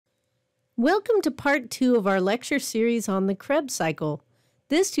Welcome to part 2 of our lecture series on the Kreb cycle.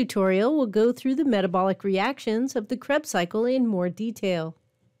 This tutorial will go through the metabolic reactions of the Kreb cycle in more detail.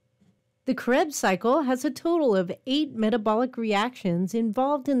 The Kreb cycle has a total of 8 metabolic reactions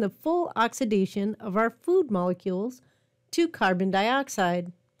involved in the full oxidation of our food molecules to carbon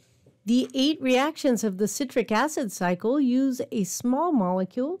dioxide. The 8 reactions of the citric acid cycle use a small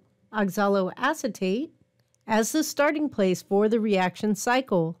molecule, oxaloacetate, as the starting place for the reaction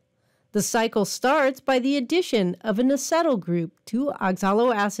cycle. The cycle starts by the addition of an acetyl group to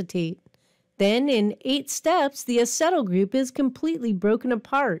oxaloacetate. Then, in 8 steps, the acetyl group is completely broken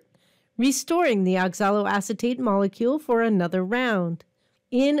apart, restoring the oxaloacetate molecule for another round.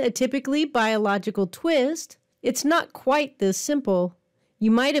 In a typically biological twist, it's not quite this simple.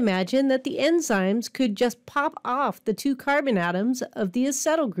 You might imagine that the enzymes could just pop off the 2 carbon atoms of the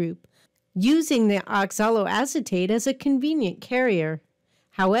acetyl group, using the oxaloacetate as a convenient carrier.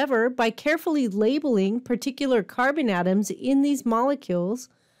 However, by carefully labeling particular carbon atoms in these molecules,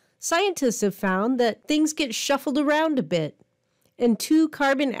 scientists have found that things get shuffled around a bit, and 2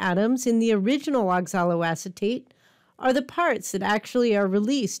 carbon atoms in the original oxaloacetate are the parts that actually are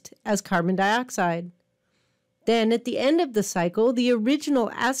released as carbon dioxide. Then, at the end of the cycle, the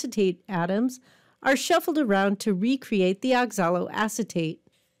original acetate atoms are shuffled around to recreate the oxaloacetate.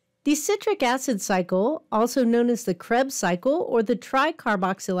 The citric acid cycle, also known as the Kreb cycle or the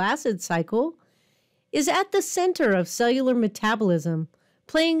tricarboxyl acid cycle, is at the center of cellular metabolism,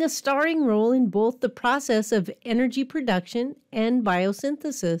 playing a starring role in both the process of energy production and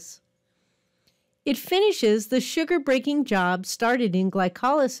biosynthesis. It finishes the sugar-breaking job started in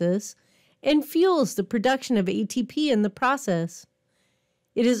glycolysis and fuels the production of ATP in the process.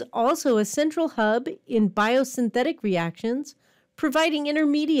 It is also a central hub in biosynthetic reactions, providing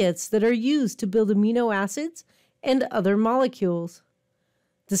intermediates that are used to build amino acids and other molecules.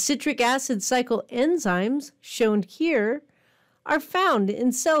 The citric acid cycle enzymes, shown here, are found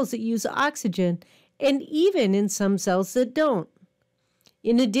in cells that use oxygen and even in some cells that don't.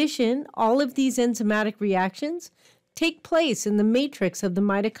 In addition, all of these enzymatic reactions take place in the matrix of the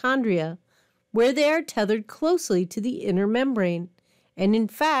mitochondria, where they are tethered closely to the inner membrane. And in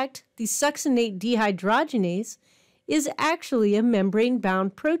fact, the succinate dehydrogenase is actually a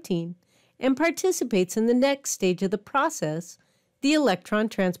membrane-bound protein and participates in the next stage of the process, the electron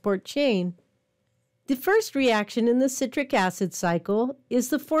transport chain. The first reaction in the citric acid cycle is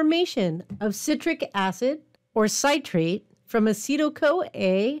the formation of citric acid, or citrate, from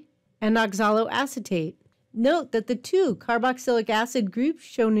acetyl-CoA and oxaloacetate. Note that the 2 carboxylic acid groups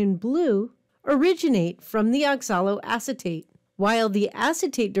shown in blue originate from the oxaloacetate, while the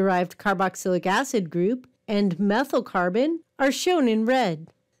acetate-derived carboxylic acid group and methyl carbon are shown in red.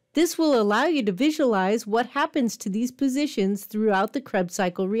 This will allow you to visualize what happens to these positions throughout the Kreb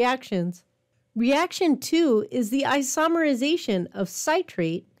cycle reactions. Reaction 2 is the isomerization of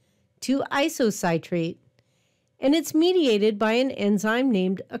citrate to isocitrate, and it's mediated by an enzyme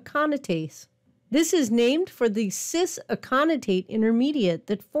named aconitase. This is named for the cis-aconitase intermediate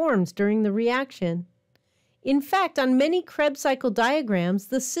that forms during the reaction. In fact, on many Kreb cycle diagrams,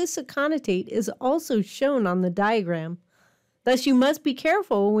 the cis-aconitase is also shown on the diagram. Thus, you must be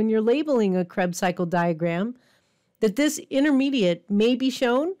careful when you're labeling a Kreb cycle diagram that this intermediate may be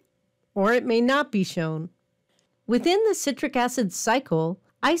shown or it may not be shown. Within the citric acid cycle,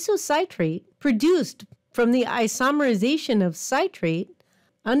 isocitrate, produced from the isomerization of citrate,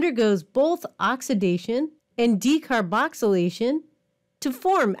 undergoes both oxidation and decarboxylation to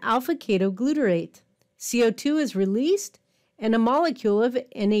form alpha-ketoglutarate. CO2 is released, and a molecule of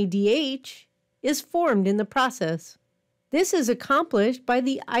NADH is formed in the process. This is accomplished by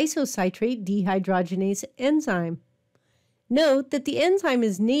the isocitrate dehydrogenase enzyme. Note that the enzyme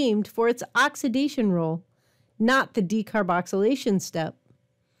is named for its oxidation role, not the decarboxylation step.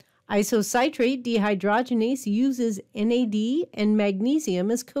 Isocitrate dehydrogenase uses NAD and magnesium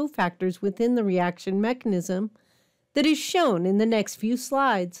as cofactors within the reaction mechanism that is shown in the next few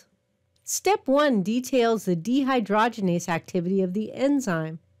slides. Step 1 details the dehydrogenase activity of the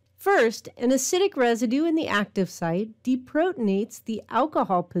enzyme. First, an acidic residue in the active site deprotonates the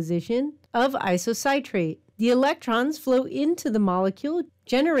alcohol position of isocitrate. The electrons flow into the molecule,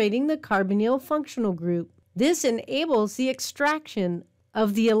 generating the carbonyl functional group. This enables the extraction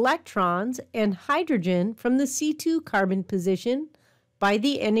of the electrons and hydrogen from the C2 carbon position by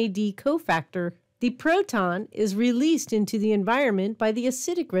the NAD cofactor. The proton is released into the environment by the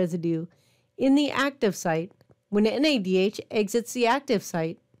acidic residue in the active site when NADH exits the active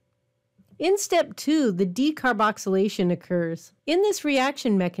site. In step 2, the decarboxylation occurs. In this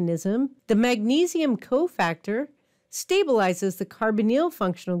reaction mechanism, the magnesium cofactor stabilizes the carbonyl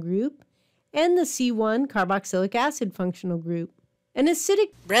functional group and the C1 carboxylic acid functional group. An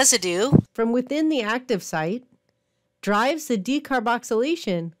acidic residue from within the active site drives the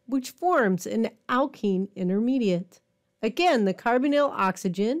decarboxylation, which forms an alkene intermediate. Again, the carbonyl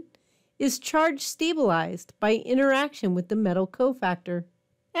oxygen is charge stabilized by interaction with the metal cofactor.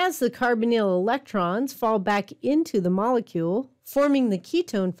 As the carbonyl electrons fall back into the molecule, forming the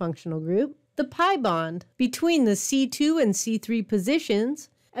ketone functional group, the pi bond between the C2 and C3 positions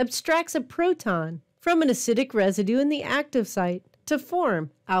abstracts a proton from an acidic residue in the active site to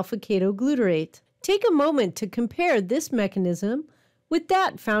form alpha-ketoglutarate. Take a moment to compare this mechanism with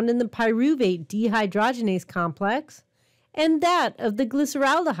that found in the pyruvate dehydrogenase complex and that of the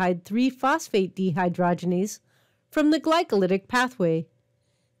glyceraldehyde 3-phosphate dehydrogenase from the glycolytic pathway.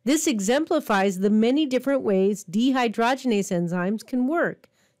 This exemplifies the many different ways dehydrogenase enzymes can work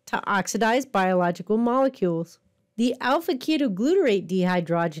to oxidize biological molecules. The alpha-ketoglutarate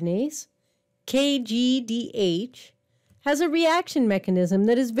dehydrogenase, KGDH, has a reaction mechanism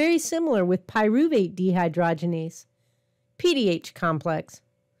that is very similar with pyruvate dehydrogenase, PDH complex.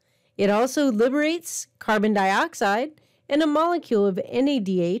 It also liberates carbon dioxide and a molecule of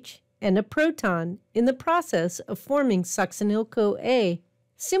NADH and a proton in the process of forming succinyl-CoA.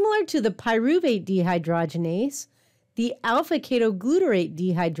 Similar to the pyruvate dehydrogenase, the alpha-ketoglutarate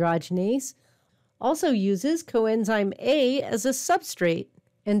dehydrogenase also uses coenzyme A as a substrate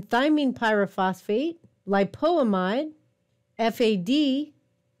and thymine pyrophosphate, lipoamide, FAD,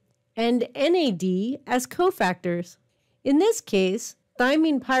 and NAD as cofactors. In this case,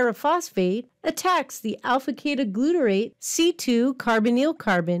 thymine pyrophosphate attacks the alpha-ketoglutarate C2 carbonyl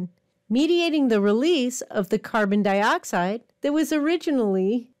carbon, mediating the release of the carbon dioxide that was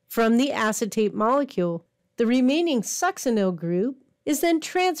originally from the acetate molecule. The remaining succinyl group is then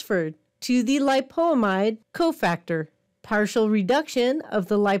transferred to the lipoamide cofactor. Partial reduction of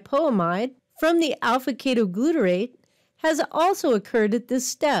the lipoamide from the alpha-ketoglutarate has also occurred at this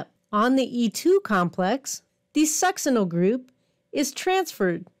step. On the E2 complex, the succinyl group is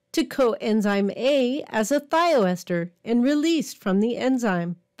transferred to coenzyme A as a thioester and released from the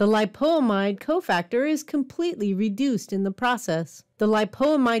enzyme. The lipoamide cofactor is completely reduced in the process. The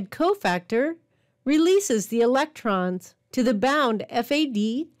lipoamide cofactor releases the electrons to the bound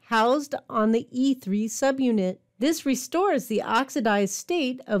FAD housed on the E3 subunit. This restores the oxidized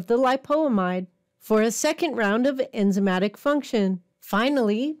state of the lipoamide for a second round of enzymatic function.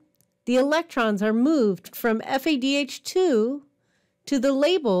 Finally, the electrons are moved from FADH2 to the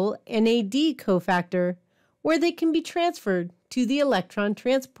label NAD cofactor, where they can be transferred to the electron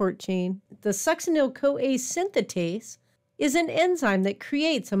transport chain. The succinyl-CoA synthetase is an enzyme that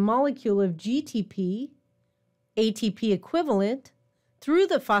creates a molecule of GTP, ATP equivalent, through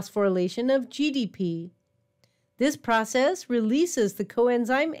the phosphorylation of GDP. This process releases the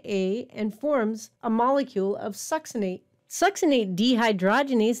coenzyme A and forms a molecule of succinate. Succinate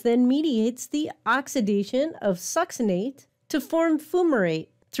dehydrogenase then mediates the oxidation of succinate to form fumarate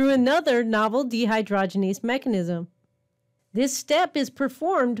through another novel dehydrogenase mechanism. This step is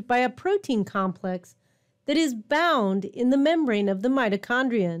performed by a protein complex that is bound in the membrane of the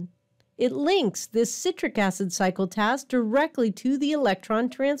mitochondrion. It links this citric acid cycle task directly to the electron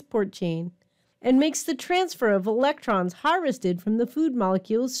transport chain and makes the transfer of electrons harvested from the food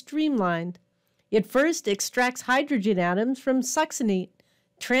molecules streamlined. It first extracts hydrogen atoms from succinate,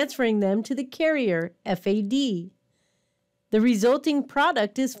 transferring them to the carrier, FAD. The resulting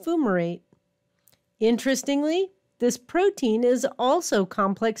product is fumarate. Interestingly, this protein is also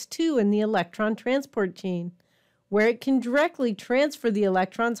complex 2 in the electron transport chain, where it can directly transfer the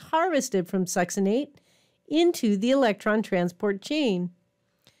electrons harvested from succinate into the electron transport chain.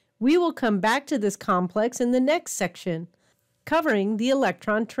 We will come back to this complex in the next section, covering the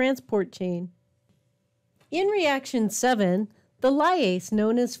electron transport chain. In reaction 7, the lyase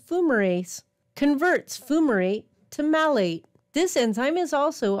known as fumarase converts fumarate to malate. This enzyme is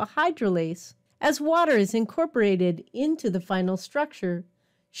also a hydrolase, as water is incorporated into the final structure,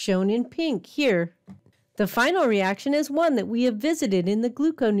 shown in pink here. The final reaction is one that we have visited in the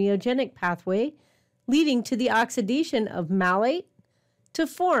gluconeogenic pathway, leading to the oxidation of malate to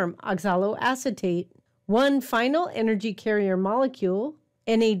form oxaloacetate. One final energy carrier molecule,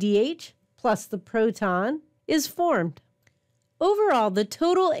 NADH plus the proton, is formed. Overall, the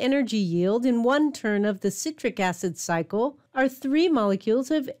total energy yield in one turn of the citric acid cycle are 3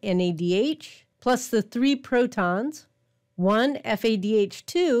 molecules of NADH plus the 3 protons, 1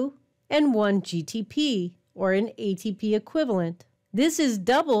 FADH2, and 1 GTP, or an ATP equivalent. This is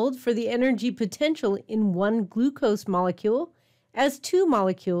doubled for the energy potential in one glucose molecule, as 2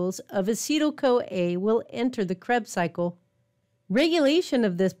 molecules of acetyl-CoA will enter the Kreb cycle. Regulation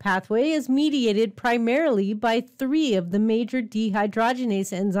of this pathway is mediated primarily by 3 of the major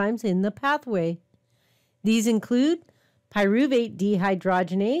dehydrogenase enzymes in the pathway. These include pyruvate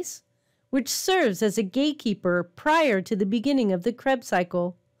dehydrogenase, which serves as a gatekeeper prior to the beginning of the Krebs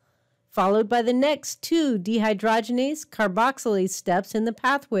cycle, followed by the next 2 dehydrogenase carboxylase steps in the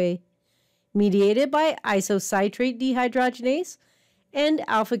pathway, mediated by isocitrate dehydrogenase and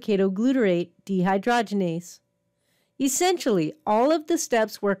alpha-ketoglutarate dehydrogenase. Essentially, all of the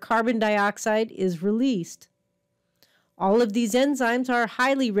steps where carbon dioxide is released. All of these enzymes are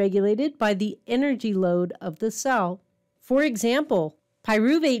highly regulated by the energy load of the cell. For example,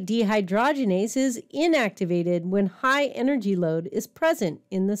 pyruvate dehydrogenase is inactivated when high energy load is present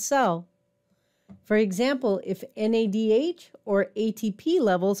in the cell. For example, if NADH or ATP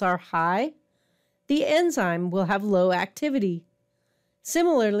levels are high, the enzyme will have low activity.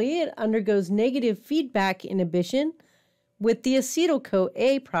 Similarly, it undergoes negative feedback inhibition with the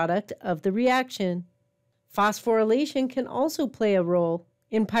acetyl-CoA product of the reaction. Phosphorylation can also play a role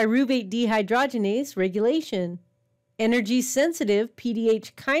in pyruvate dehydrogenase regulation. Energy-sensitive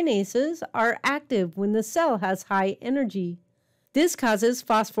PDH kinases are active when the cell has high energy. This causes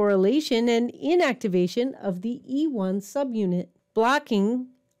phosphorylation and inactivation of the E1 subunit, blocking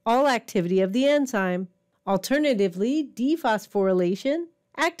all activity of the enzyme. Alternatively, dephosphorylation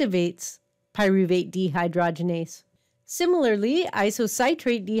activates pyruvate dehydrogenase. Similarly,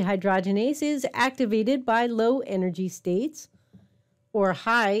 isocitrate dehydrogenase is activated by low energy states or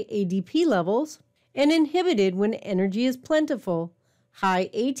high ADP levels and inhibited when energy is plentiful, high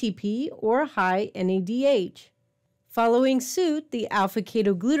ATP or high NADH. Following suit, the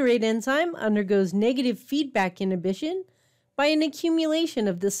alpha-ketoglutarate enzyme undergoes negative feedback inhibition by an accumulation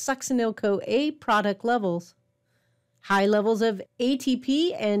of the succinyl-CoA product levels. High levels of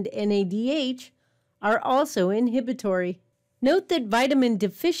ATP and NADH are also inhibitory. Note that vitamin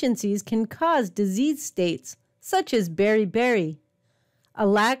deficiencies can cause disease states, such as beriberi. A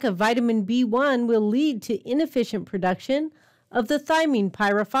lack of vitamin B1 will lead to inefficient production of the thymine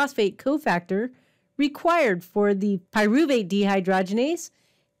pyrophosphate cofactor required for the pyruvate dehydrogenase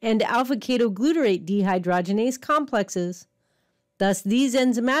and alpha-ketoglutarate dehydrogenase complexes. Thus, these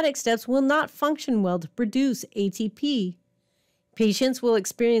enzymatic steps will not function well to produce ATP. Patients will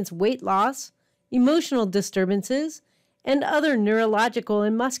experience weight loss, emotional disturbances, and other neurological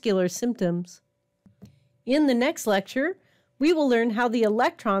and muscular symptoms. In the next lecture, we will learn how the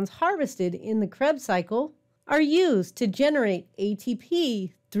electrons harvested in the Krebs cycle are used to generate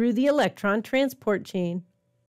ATP through the electron transport chain.